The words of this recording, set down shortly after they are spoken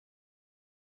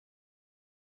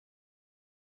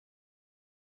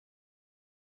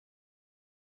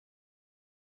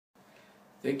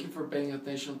Thank you for paying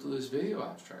attention to this video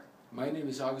abstract. My name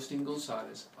is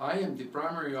Gonzalez. I am the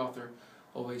primary author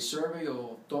of a survey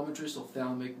of optometrists'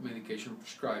 ophthalmic medication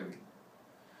prescribing.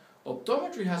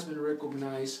 Optometry has been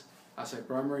recognized as a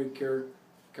primary care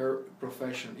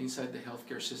profession inside the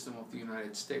healthcare system of the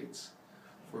United States.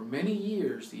 For many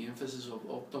years, the emphasis of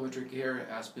optometric care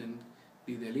has been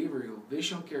the delivery of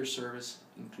vision care service,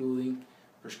 including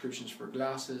prescriptions for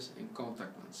glasses and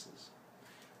contact lenses.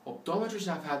 Optometrists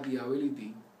have had the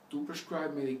ability to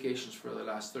prescribe medications for the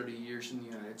last 30 years in the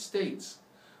United States,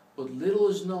 but little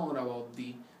is known about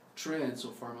the trends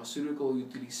of pharmaceutical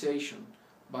utilization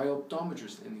by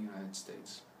optometrists in the United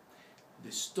States.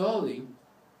 The study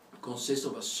consists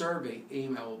of a survey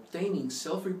aimed at obtaining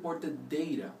self-reported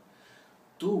data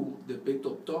to depict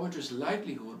optometrists'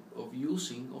 likelihood of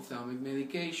using ophthalmic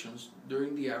medications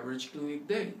during the average clinic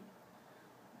day.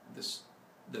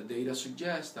 The data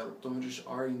suggests that optometrists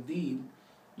are indeed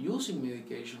using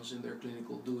medications in their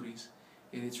clinical duties,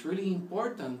 and it's really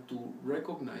important to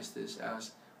recognize this,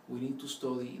 as we need to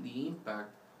study the impact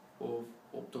of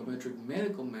optometric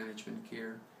medical management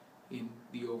care in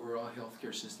the overall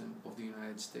healthcare system of the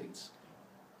United States.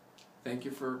 Thank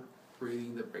you for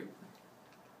reading the paper.